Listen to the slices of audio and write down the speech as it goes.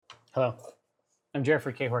Hello. I'm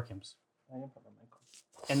Jeffrey K. Horkins.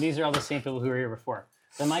 And these are all the same people who were here before.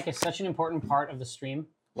 The mic is such an important part of the stream.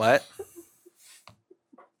 What?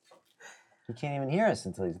 He can't even hear us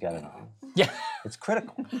until he's got it on. Yeah. It's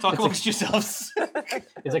critical. Talk amongst yourselves.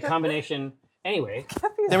 It's a combination. Anyway.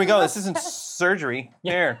 There we go. This isn't surgery.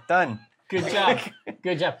 There, done. Good job.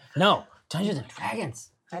 Good job. No, Dungeons and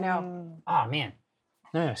Dragons. I know. Oh, man.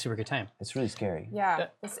 No, super good time. It's really scary. Yeah.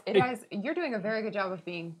 Guys, you're doing a very good job of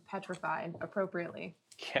being petrified appropriately.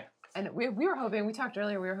 Yeah. And we were hoping, we talked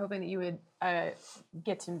earlier, we were hoping that you would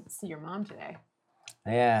get to see your mom today.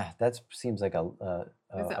 Yeah, that seems like a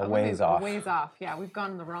ways off. A ways off, yeah. We've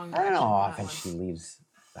gone in the wrong I direction. don't know how on that often one. she leaves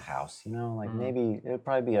the house, you know? Like maybe it would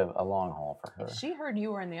probably be a long haul for her. If she heard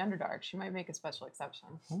you were in the Underdark, she might make a special exception.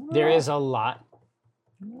 There is a lot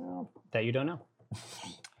that you don't know.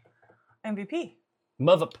 MVP.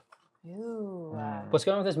 Move up. Ooh. What's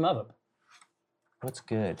going on with this move up? What's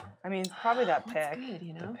good? I mean, it's probably that That's pick. good,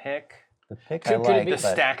 you know? Pick. The pick Could I it like, be The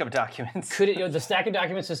but stack of documents. Could it? The stack of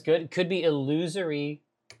documents is good. It could be illusory.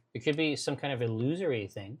 It could be some kind of illusory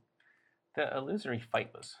thing. The illusory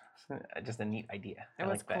fight was just a neat idea. I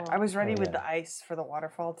was like that. cool. I was ready Oh, with yeah. the ice for the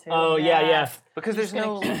waterfall too. Oh yeah. Because There's there's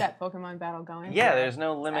going to no... keep that Pokemon battle going. Yeah, there's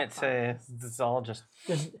no limit That's to... It's all just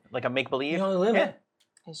There's like a make-believe. the only limit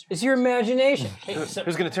Yeah. is your imagination. Hey, so,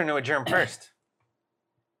 Who's going to turn into a germ first?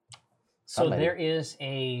 so Somebody. there is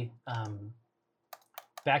a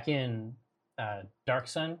back in Dark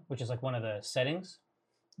Sun, which is like one of the settings.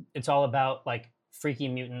 It's all about like freaky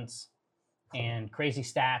mutants and crazy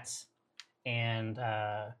stats. And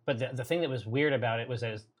but the thing that was weird about it was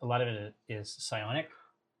that a lot of it is psionic.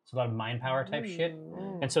 It's a lot of mind power type shit.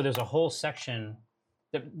 And so there's a whole section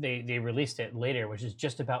that they released it later, which is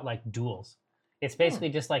just about like duels. It's basically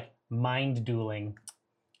just like mind dueling.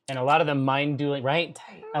 And a lot of the mind dueling, right?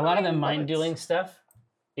 A lot of the mind dueling stuff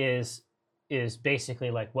is basically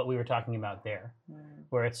like what we were talking about there,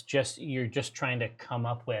 where it's just you're just trying to come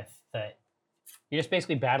up with that. You're just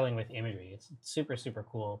basically battling with imagery. It's super super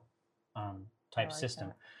cool type like system.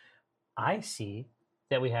 that. I see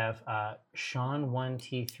that we have Sean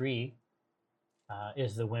 1T3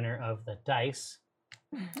 is the winner of the dice,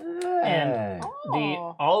 and Hey.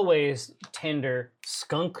 the always tender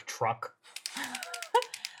skunk truck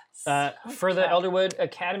for the Elderwood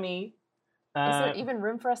Academy. Is there even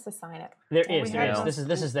room for us to sign it? There Well, is. we There have is.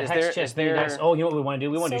 This is the Is hex there- chest. is there- Dice. Oh, you know what we want to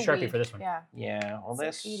do? We want to do So Sharpie weak. for this one. Yeah. Yeah, well, So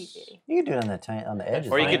this... itty bitty. You can do it on the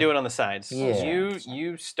edges. Or you fine. could do it on the sides. Yeah.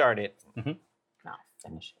 You start it. No,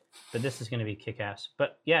 finish it. But this is going to be kick-ass.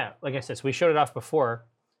 But yeah, like I said, so we showed it off before,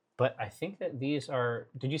 but I think that these are...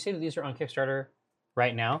 Did you say that these are on Kickstarter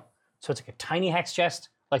right now? So it's like a tiny hex chest,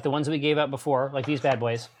 like the ones that we gave out before, like these bad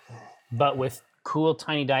boys, but with cool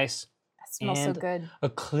tiny dice, That smells so And- good. a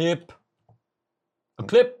clip. A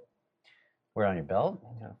clip. We're on your belt.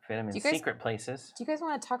 You know, fit them in Do you guys- secret places. Do you guys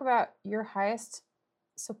want to talk about your highest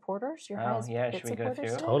supporters? Your Oh, highest yeah, bit should we go supporters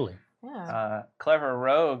through? today? Totally. Yeah. Clever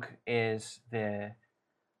Rogue is the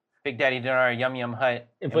Big Daddy Dinar Yum Yum Hut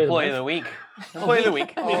Employee Employee of of the Week. Employee of the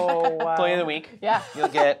Week. Oh wow. Employee of the Week. Yeah. You'll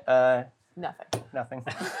get Nothing. nothing.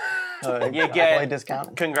 You get-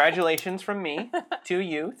 discount. Congratulations from me to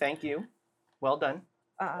you. Thank you. Well done.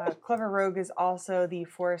 Clever Rogue is also the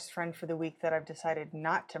forest friend for the week that I've decided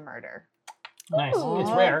not to murder. Nice. It's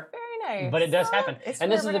Aw, rare, Very nice. but it does happen. It's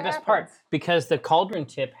And this is rare, the but it best part happens. because the cauldron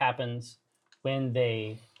tip happens when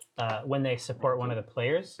they support one of the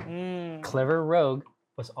players. Clever Rogue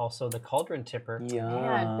was also the cauldron tipper.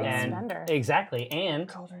 Yeah, big And spender. exactly, and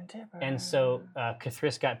Cauldron tipper. so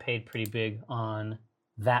Cathris got paid pretty big on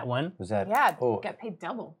that one. Was that? Yeah, Oh, got paid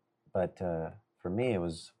double. but for me, it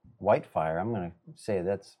was Whitefire. I'm gonna say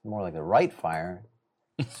that's more like the right fire.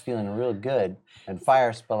 It's feeling real good. And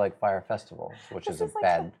fire spelled like Fire Festival, which This is a is like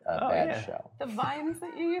bad Oh, bad yeah. show. The vines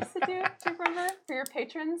that you used to do you remember, for your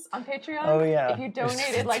patrons on Patreon? Oh, yeah. If you It's just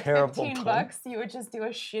donated a like terrible 15 pun. bucks, you would just do a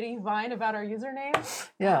shitty vine about our username.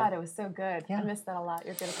 Yeah. God, it was so good. Yeah. I missed that a lot.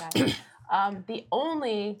 You're good at that. The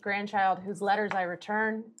only grandchild whose letters I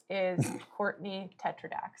return is Courtney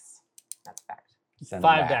Tetradax. That's a fact. Send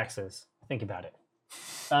 5 them back. Daxes. Think about it.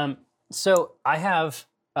 So I have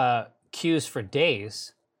cues for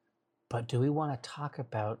days, but do we want to talk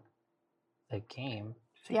about the game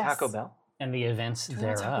Yes. Taco Bell. and the events Do you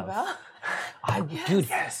want to thereof? talk about? Dude,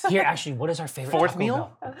 here actually, what is our favorite Fourth Taco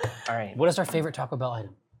meal? Bell? All right. What is our favorite Taco Bell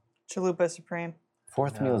item? Chalupa Supreme.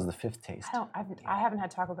 Fourth meal is the fifth taste. I haven't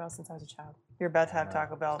had Taco Bell since I was a child. You're about to have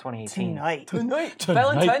Taco Bell 2018. tonight.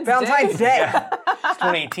 Valentine's Valentine's Day. Yeah. It's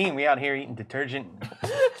 2018. We out here eating detergent.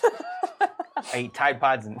 I eat Tide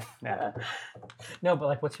Pods and No, but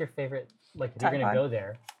like, what's your favorite? Like, if you're Tide gonna Pod. go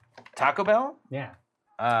there, Taco Bell. yeah.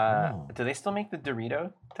 Do they still make the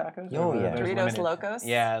Dorito tacos? Oh, Or yeah. those Doritos limited? Locos?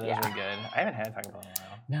 Yeah, those Yeah. are good. I haven't had Taco Bell in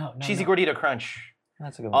a while. No, Cheesy no. Gordito Crunch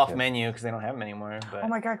That's a good one. off too. menu because they don't have them anymore. But Oh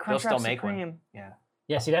my god, they'll Crunchwrap still make Supreme. one. Yeah.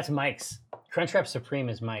 Yeah, see, that's Mike's. Crunchwrap Supreme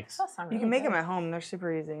is Mike's. Those sound You really can make good. them at home. They're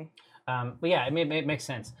super easy. But yeah, it makes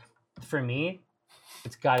sense. For me,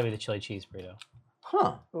 it's got to be the chili cheese burrito.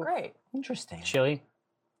 Huh. Great. Interesting. Chili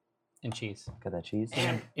and cheese Got that cheese?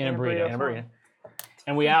 in a burrito. And a burrito.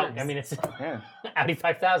 And we out. I mean, it's Yeah. Audi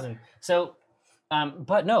 5000. So,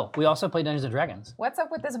 but no, we also play Dungeons and Dragons. What's up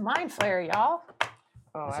with this mind flare, y'all?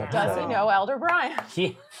 Oh, What's I up don't Does he So- know Elder Brian?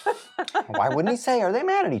 He, Why wouldn't he say? Are they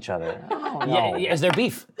mad at each other? Oh, no. yeah, is there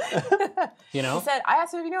beef? You He know? said, I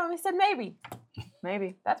asked him if you know him. He said maybe.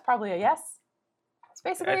 Maybe. That's probably a yes. It's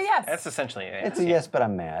basically a yes. That's essentially it. It's a yes, but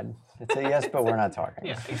I'm mad. It's a yes, but we're not talking.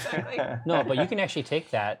 Yeah. exactly. No, but you can actually take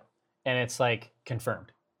that and it's like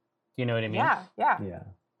confirmed. You know what I mean? Yeah, yeah. Yeah.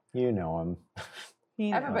 You know him.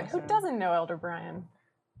 He Everybody, knows who him. doesn't know Elder Brian?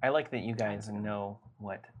 I like that you guys know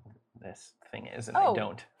what this thing is and Oh. I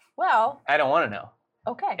don't. Well, I don't want to know.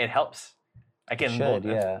 okay. It helps. I can Should,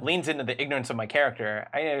 yeah. leans into the ignorance of my character.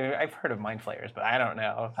 I've heard of mind flayers, but I don't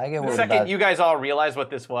know. I get The worried second about... you guys all realize what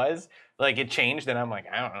this was, like it changed, and I'm like,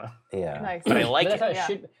 I don't know. Yeah. Nice. But I like But that's it. how it Yeah.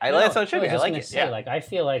 should be. That's how it should be. was I just like gonna it, say, yeah. Like, I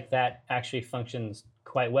feel like that actually functions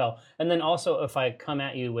quite well. And then also, if I come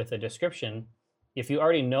at you with a description, if you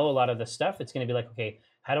already know a lot of the stuff, it's going to be like, okay,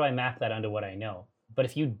 how do I map that onto what I know? But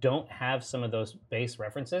if you don't have some of those base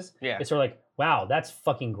references, Yeah. it's sort of like, wow, that's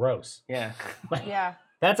fucking gross. Yeah. Like, Yeah,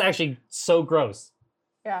 that's actually so gross.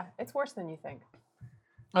 yeah. It's worse than you think.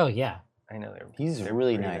 Oh, yeah. I know they're. He's they're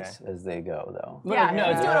really pretty nice bad. as they go, though. Well, Yeah, no,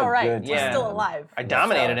 he's it's doing a all right. good He's time. still alive. I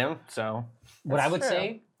dominated him, so What I That's would true.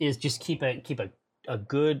 say is just keep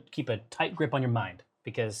a tight grip on your mind,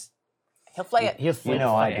 because He'll flay it. he'll flip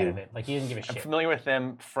know the I fuck out do. of it. Like, he doesn't give a I'm shit. familiar with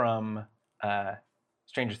them from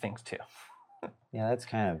Stranger Things too. Yeah, that's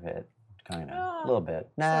kind of it. Kind of. Oh. A little bit.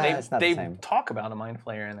 Nah, They it's not they the same. talk about a mind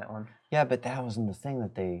flayer in that one. Yeah, but that wasn't the thing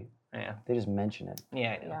that they Yeah. just mention it.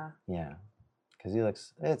 Yeah. I know. Yeah, Yeah. Because he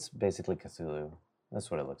looks, it's basically Cthulhu. That's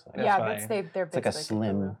what it looks like. That's yeah. why- That's they're It's like a basically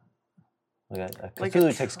slim, Cthulhu. like a Like a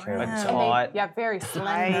Cthulhu takes care of tramp. it. Like taut. Yeah, very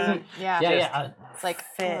slender. Tight. Yeah, Yeah, Just- yeah. It's like,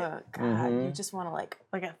 Fit. God, Mhm. you just want to like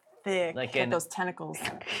Like a thick. Like get in those tentacles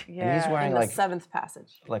yeah. And he's wearing in the like seventh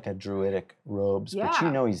passage. a druidic robes, but Yeah.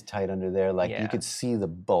 you know he's tight under there. Like Yeah. you could see the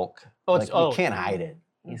bulk. Oh, like it's- oh. you can't hide it.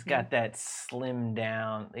 He's got that slim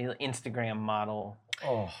down Instagram model.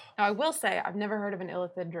 Oh, Now, I will say I've never heard of an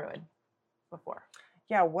illithid druid before.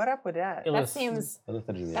 Yeah, what up with that? Illith-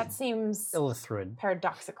 That seems Illithrid.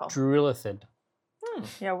 paradoxical. Drillithid.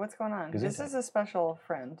 Yeah, what's going on? Is This it? is a special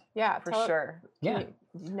friend, Yeah, for tell- sure. Yeah.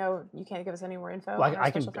 No, you can't give us any more info. Well, on our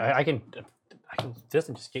I can, special friend? I can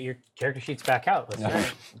just get your character sheets back out. Let's Yeah. do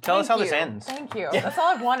it. Tell us how Thank this you. ends. Thank you. That's all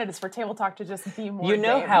I've wanted is for Table Talk to just be more. You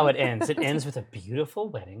know game. how it ends. It ends with a beautiful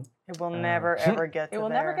wedding. It will never ever get to It will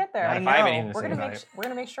there. never get there. I Not if I haven't know. even We're gonna seen make it. we're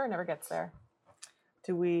gonna make sure it never gets there.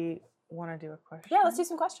 Do we want to do a question? Yeah, let's do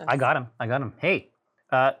some questions. I got him. Hey,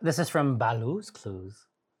 this is from Baloo's Clues.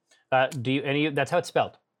 Do you any? That's how it's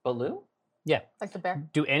spelled. Baloo? Yeah. Like the bear.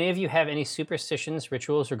 Do any of you have any superstitions,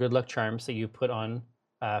 rituals, or good luck charms that you put on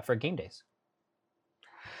for game days?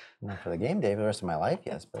 not for the game day, for the rest of my life,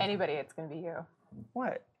 yes. But Anybody, it's gonna be you.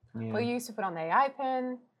 What? Yeah. Well, you used to put on the AI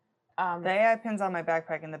pin. The AI pin's on my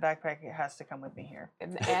backpack, and the backpack has to come with me here.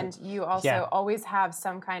 And you also Yeah. always have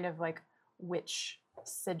some kind of like witch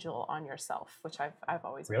sigil on yourself, which I've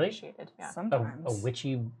always Really? appreciated. Yeah. Sometimes. A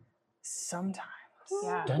witchy Sometimes.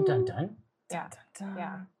 Yeah. dun dun dun. Yeah. Dun.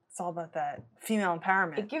 Yeah. It's all about that female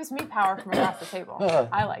empowerment. It gives me power from across the table.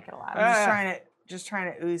 I like it a lot. I'm just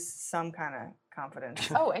trying to ooze some kind of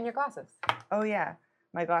confidence. Oh, and your glasses. Oh yeah,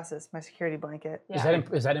 my glasses, my security blanket. Yeah.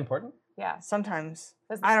 Is that important? Yeah. Sometimes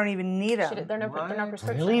Does- I don't even need them. They're not What?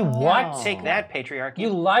 prescription. Really? What? No. Take that, patriarchy. You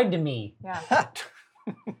lied to me. Yeah.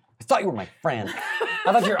 I thought you were my friend.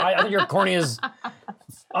 I thought your corneas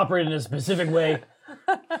operate in a specific way.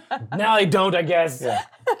 Now they don't, I guess. Yeah.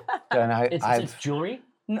 And It's jewelry.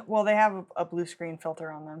 Well, they have a blue screen filter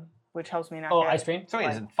on them, which helps me not. Oh, get, eye strain. So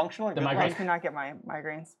wait, is it functional or The good migraine? helps me not get my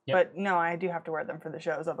migraines. Yep. But no, I do have to wear them for the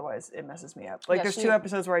shows, otherwise it messes me up. Like Yeah, there's she- 2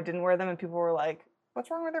 episodes where I didn't wear them, and people were like, "What's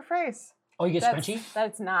wrong with her face?" Oh, you get scrunchy.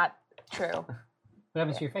 That's not true. What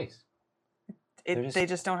happens to your face? They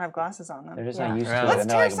just don't have glasses on them. they're just Yeah. not used to Let's it. Let's and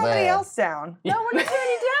they're tear like, somebody "Bleh." else down. No, we're not tearing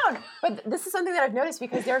you down. But this is something that I've noticed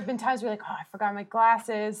because there have been times where you're like, oh, I forgot my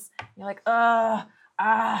glasses. You're like,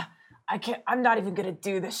 I can't. I'm not even gonna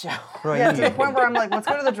do the show. Bro, Yeah, you- to the point where I'm like, let's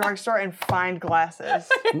go to the drugstore and find glasses.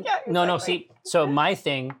 Yeah, No. exactly. See, so my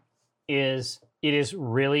thing is, it is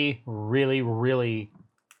really, really, really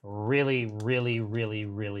really, really, really,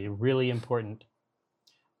 really, really important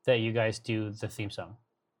that you guys do the theme song.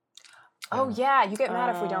 Oh yeah, you get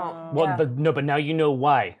mad if we don't. Well, Yeah. but now you know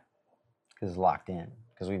why. Because it's locked in.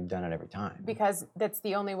 Because we've done it every time. Because that's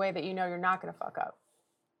the only way that you know you're not gonna fuck up.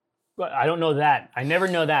 But I don't know that. I never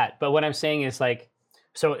know that. But what I'm saying is like,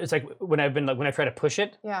 so it's like when I try to push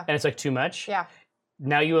it, Yeah. and it's like too much. Yeah.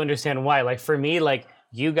 Now you understand why. Like for me, like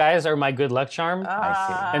you guys are my good luck charm,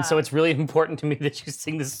 I and so it's really important to me that you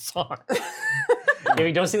sing this song. If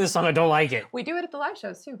you don't sing this song, I don't like it. We do it at the live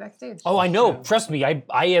shows too, backstage. Oh, I know. Trust me. I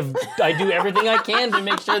do everything I can to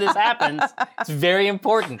make sure this happens. It's very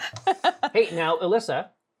important. Hey, now, Alyssa,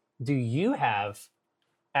 do you have,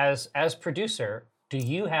 as producer, do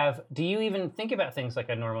you even think about things like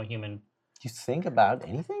a normal human? Do you think about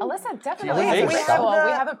anything? Alyssa definitely Yeah, has a we have ritual. the-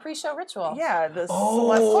 We have a pre-show ritual. Yeah, the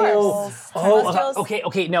Oh. celestials. Celestials.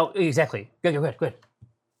 Okay. No, exactly. Good.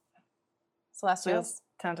 Celestials,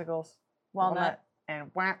 Tentacles. walnut, And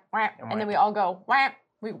whack. whack, and then we all go whack.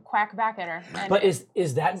 We quack back at her. And But is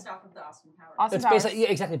that? Based off of the Austin Powers. Austin It's Powers. basically, yeah,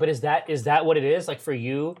 exactly. But is that what it is? Like for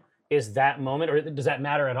you, is that moment, or does that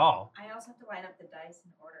matter at all? I also have to line up the dice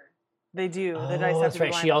in order. They do. The dice Oh, have that's to be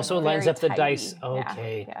right. lined She up also in order. lines Very up the tidy. dice. Yeah,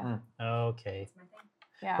 Okay. Yeah. Okay. That's my thing.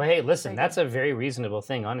 Yeah. But hey, listen, Very that's a very reasonable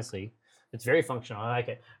thing, honestly. It's very functional. I like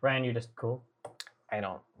it. Ryan, you're just cool. I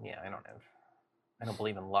don't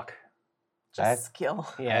believe in luck. I have- Just skill.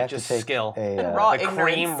 I Yeah, have to just take skill. a, Raw The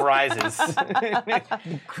cream ignorance. rises.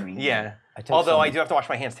 Yeah. I take Although some I do have to wash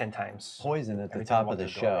my hands 10 times. poison at the Every time I top walk of the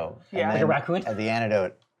through the doorway. show. Yeah. and Like a then raccoon? At the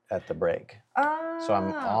antidote at the break. So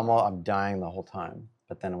Oh. I'm dying the whole time.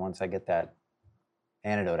 But then once I get that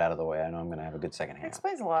antidote out of the way, I know I'm going to have a good second It hand.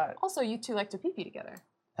 explains a lot. Also, you two like to pee-pee together.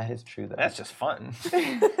 That is true, though. That's just fun.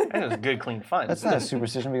 That is good, clean fun. That's not a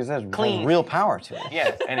superstition because that has Clean. real power to it.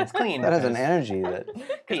 Yeah, and it's clean. That has an because energy that.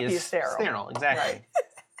 pee Be is sterile. Exactly.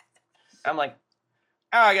 I'm like,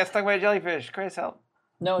 oh, I got stuck by a jellyfish. Chris, help.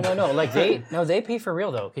 No. Like they pee for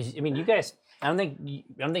real though, because I mean, you guys. I don't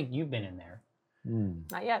think you've been in there.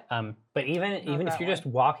 Not yet. But even if that you're just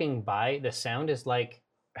walking by, the sound is like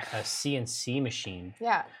a CNC machine.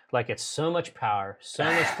 Yeah. Like it's so much power, so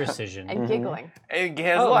much precision. And giggling. It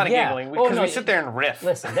has Oh, a lot of yeah. giggling Oh, because no, we sit there and riff.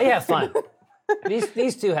 Listen, they have fun.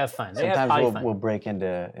 These two have fun. They have Sometimes potty we'll, fun. we'll break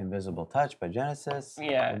into Invisible Touch by Genesis.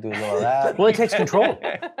 Yeah. We'll do a little of that. Well, it takes control.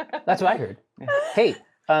 That's what I heard. Hey,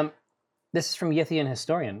 this is from Yithian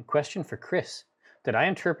Historian. Question for Chris. Did I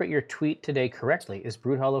interpret your tweet today correctly? Is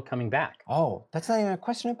Brood Hollow coming back? Oh, that's not even a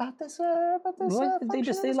question about this. Well,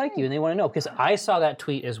 they like you and they want to know because I saw that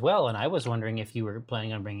tweet as well, and I was wondering if you were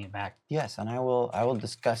planning on bringing it back. Yes, and I will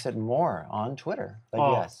discuss it more on Twitter. But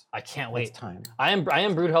Oh, yes, I can't it's wait. time. I am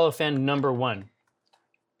Brood Hollow fan number one,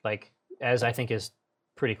 like as I think is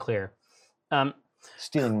pretty clear.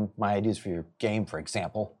 Stealing my ideas for your game, for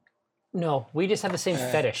example. No, we just have the same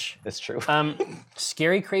fetish. That's true.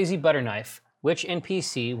 Scary Crazy Butterknife. Which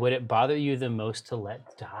NPC would it bother you the most to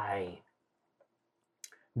let die?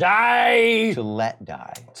 Die! To let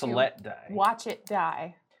die. To let die. Watch it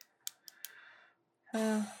die.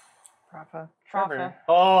 Rafa. Trevor.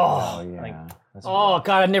 Oh, Oh yeah. like- That's oh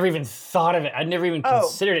God! I'd never even thought of it. I'd never even Oh.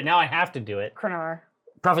 considered it. Now I have to do it. Krenar.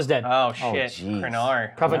 Prophet's dead. Oh, shit. jeez.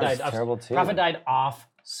 Krenar. Prophet That was died. terrible, too. Prophet died off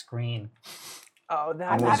screen. Oh, I'm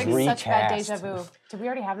that was having such bad recast. deja vu. Did we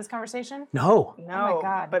already have this conversation? No. No,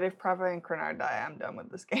 God. but if Rafa and Krenar die, I'm done with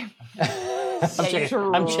this game. I'm checking.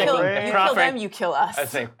 I'm You checking. kill, Right. you kill Prophet- them, you kill us. I'd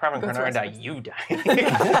say Prophet and Go through Krenar us die, first. you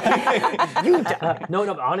die. You die. No,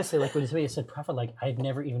 but honestly, like when somebody said prophet, like I'd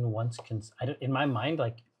never even once in my mind,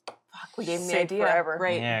 like We gave me the Safe idea. forever.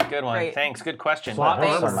 Great. Yeah, good one. Great. Thanks. Good question. Plot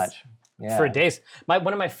Hurts so Thanks. much. Yeah. for days. One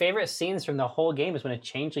of my favorite scenes from the whole game is when a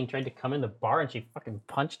changeling tried to come in the bar and she fucking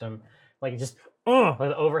punched him, like just like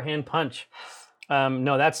an overhand punch.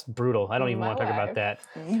 No, that's brutal. I don't even My want to talk about life.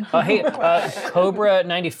 that. Hey, Cobra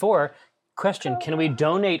 94 question: can we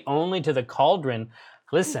donate only to the cauldron?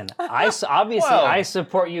 Listen, obviously Whoa. I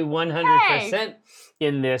support you 100%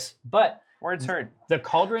 in this, but Words heard. the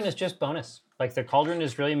cauldron is just bonus. Like the cauldron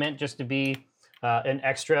is really meant just to be an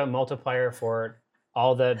extra multiplier for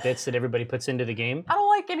all the bits that everybody puts into the game. I don't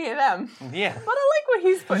like any of them, Yeah. but I like what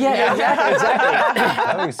he's putting. Yeah, down. exactly.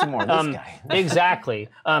 I want to see more of this guy. Exactly.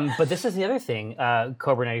 But this is the other thing,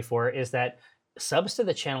 Cobra 94, is that subs to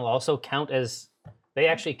the channel also count as, they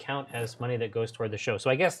actually count as money that goes toward the show. So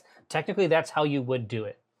I guess technically that's how you would do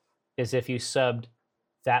it, is if you subbed,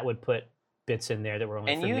 that would put bits in there that were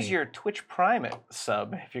only And for use me. your Twitch Prime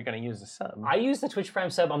sub if you're going to use the sub. I use the Twitch Prime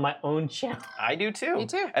sub on my own channel. I do too. Me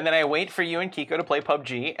too. And then I wait for you and Kiko to play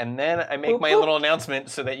PUBG, and then I make Boop, my boop. little announcement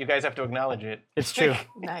so that you guys have to acknowledge it. It's true.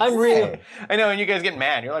 Nice. I'm really... Hey, I know, and you guys get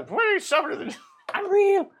mad. You're like, "What are you subbing to the?" I'm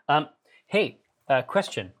real. Hey,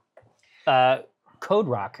 question. Code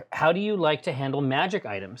Rock, how do you like to handle magic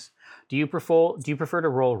items? Do you prefer to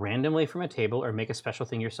roll randomly from a table or make a special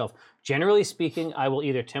thing yourself? Generally speaking, I will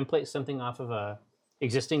either template something off of a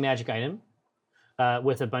existing magic item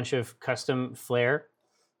with a bunch of custom flair,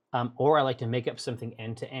 or I like to make up something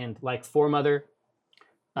end to end, like Foremother,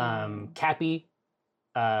 Cappy.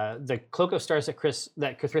 The Cloak of Stars that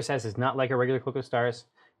Chris has is not like a regular Cloak of Stars,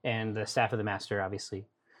 and the Staff of the Master, obviously.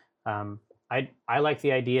 I like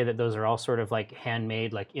the idea that those are all sort of like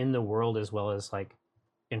handmade, like in the world as well as like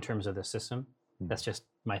in terms of the system. That's just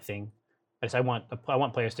my thing. I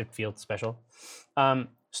want players to feel special.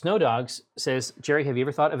 Snow Dogs says, Jerry, have you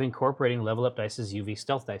ever thought of incorporating level up dice as UV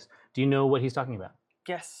stealth dice? Do you know what he's talking about?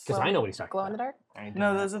 Yes. Because I know what he's talking Glow in about. the dark?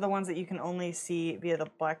 No, those are the ones that you can only see via the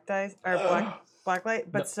black dice or black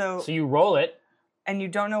light. But So you roll it. and you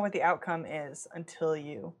don't know what the outcome is until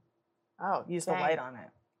you Oh, use the dang. light on it.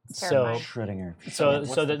 It's So terrifying. Schrödinger. So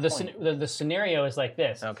What's so the the point? the scenario is like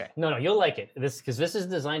this. Okay. No, you'll like it. Because this is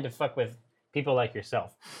designed to fuck with people like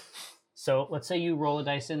yourself. So let's say you roll a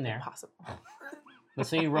dice in there. Possible. Let's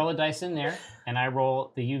say you roll a dice in there, and I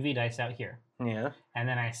roll the UV dice out here, Yeah. and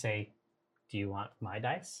then I say, "Do you want my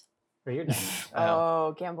dice or your dice?"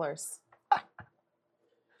 Oh, gamblers.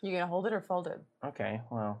 You gonna hold it or fold it? Okay.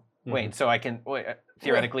 Well, Mhm. wait. So I can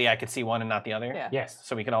theoretically I could see one and not the other. Yeah. Yes,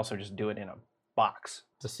 So we could also just do it in a box.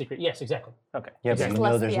 it's a secret. Yes, exactly. Okay. Yeah, Exactly. but you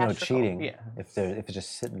know Less there's no theatrical. cheating Yeah. if it's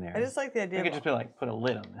just sitting there. I just like the We idea could of just be like put a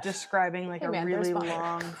lid on this. describing like Hey, a man, there's really fire.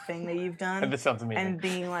 long thing that you've done This sounds amazing. and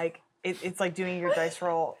being like it's like doing your dice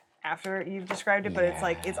roll after you've described it, but it's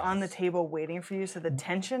like it's on the table waiting for you, so the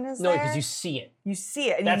tension is No, there. because you see it. You see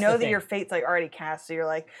it, and That's you know the that thing. your fate's like already cast. So you're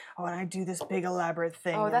like, oh, and I do this big elaborate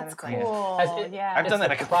thing. Oh, and then that's it's like, cool. As- yeah. I've done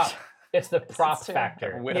that a couple prop. times. It's the prop true.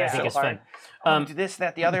 factor With that I it think so is hard. fun. Do this,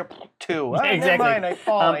 that, the other, two. Oh, Exactly. Never mind, I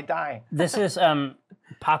fall, I die. This is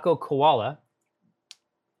Paco Koala.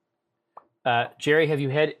 Jerry, have you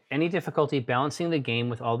had any difficulty balancing the game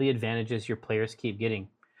with all the advantages your players keep getting?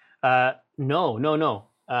 No.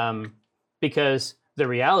 Because the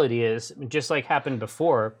reality is, just like happened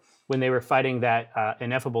before when they were fighting that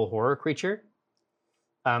ineffable horror creature.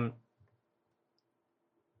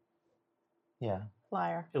 Yeah.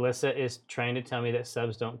 Liar. Alyssa is trying to tell me that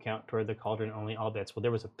subs don't count toward the cauldron, only all bits. Well,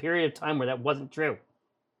 there was a period of time where that wasn't true.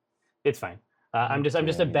 It's fine. I'm just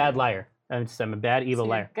a bad liar. I'm a bad evil So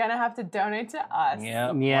liar. You're gonna have to donate to us.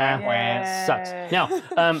 Yep. Yeah. Wah, wah. Sucks. Yay.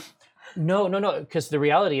 Now, no, because the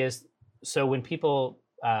reality is, so when people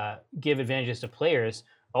give advantages to players,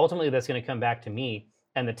 ultimately that's going to come back to me,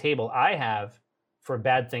 and the table I have for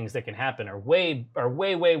bad things that can happen are way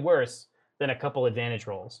worse than a couple advantage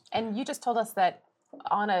rolls. And you just told us that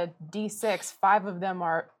on a D6, 5 of them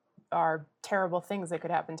are terrible things that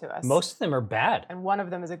could happen to us. Most of them are bad. And one of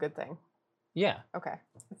them is a good thing. Yeah. Okay.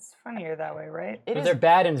 it's funnier that way, right? It But is. they're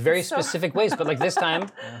bad in very it's so- specific ways. But like this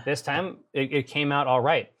time it came out all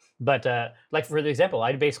right. But like for the example,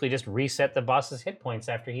 I basically just reset the boss's hit points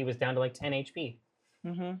after he was down to like 10 HP.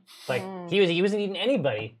 Mm-hmm. Like he wasn't eating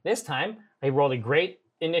anybody this time. I rolled a great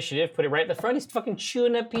initiative, put it right in the front. He's fucking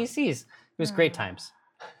chewing up PCs. It was great times.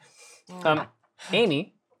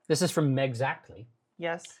 Amy, this is from Megzactly.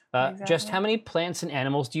 Yes. Just exactly. how many plants and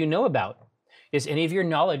animals do you know about? Is any of your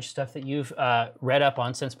knowledge stuff that you've read up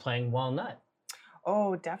on since playing Walnut?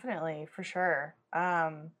 Oh, definitely, for sure. Yeah,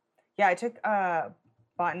 I took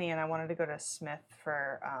botany, and I wanted to go to Smith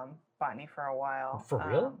for botany for a while. For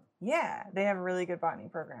real? Yeah, they have a really good botany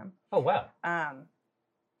program. Oh wow.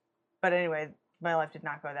 But anyway, my life did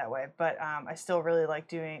not go that way. But I still really like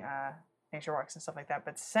doing nature walks and stuff like that.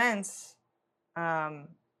 But since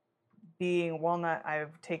being Walnut,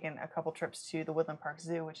 I've taken a couple trips to the Woodland Park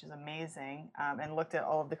Zoo, which is amazing, and looked at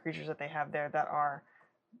all of the creatures that they have there that are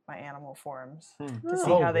my animal forms to see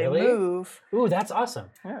Oh, how they really? move. Ooh, that's awesome.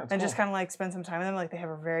 Yeah, it's And just cool. kind of like spend some time with them. Like they have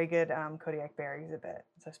a very good Kodiak bear exhibit,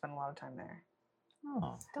 so I spent a lot of time there.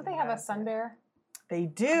 Oh. Don't they have a sun bear? They I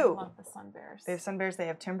do. love the sun bears. They have sun bears. They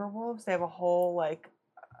have timber wolves. They have a whole like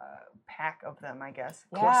pack of them, I guess.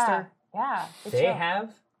 Yeah. Cluster. Yeah. They chill.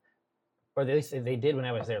 have, or at least they did when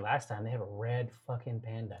I was there last time. They have a red fucking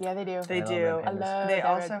panda. Yeah, they do. They I love do. red I pandas. love They that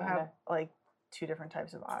also red have panda. like 2 different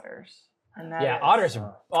types of otters. And that Yeah, is-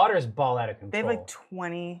 otters ball out of control. They have like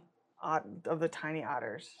 20 of the tiny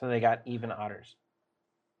otters. So they got even otters.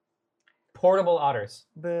 Portable otters.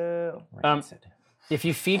 Boo. Rancid. If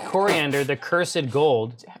you feed coriander the cursed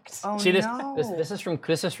gold, Oh see this, no. this is from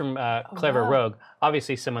Clever wow. Rogue,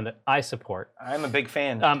 obviously someone that I support. I'm a big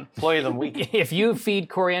fan. Um, Employee of the week. If you feed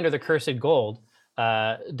coriander the cursed gold,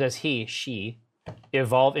 does she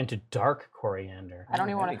evolve into dark coriander. I don't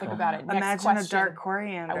even want to That'd be think cool. about it. Next Imagine question. a dark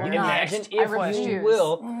coriander. I will not. Imagine I if you refuse.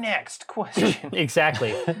 will. Next question.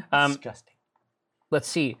 Exactly. Disgusting. Let's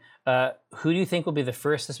see. Who do you think will be the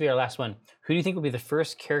first? This will be our last one. Who do you think will be the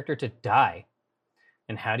first character to die?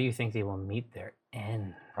 And how do you think they will meet their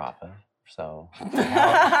end? Prophet. So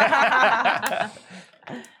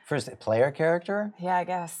first player character. Yeah, I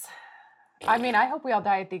guess. I mean, I hope we all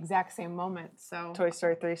die at the exact same moment. So Toy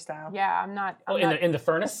Story 3 style. yeah, I'm not. Oh, I'm not in the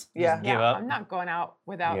furnace? Yeah. Give yeah, up. I'm not going out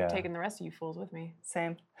without Yeah. taking the rest of you fools with me.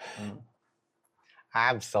 Same.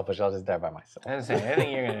 I'm selfish. I'll just die by myself. I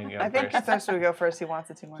think you're gonna go I think first. Supposed to go first. He wants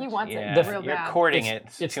it too much. He wants Yeah, it real you're bad. courting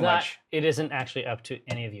It's it too not. much. It isn't actually up to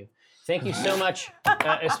any of you. Thank you so much.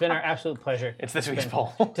 It's been our absolute pleasure. It's this week's Spend-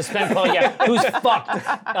 poll. to spend Paul, yeah, who's fucked.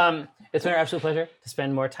 It's been our absolute pleasure to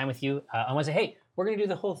spend more time with you on Wednesday. Hey, we're gonna do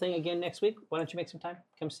the whole thing again next week. Why don't you make some time?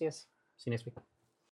 Come see us. See you next week.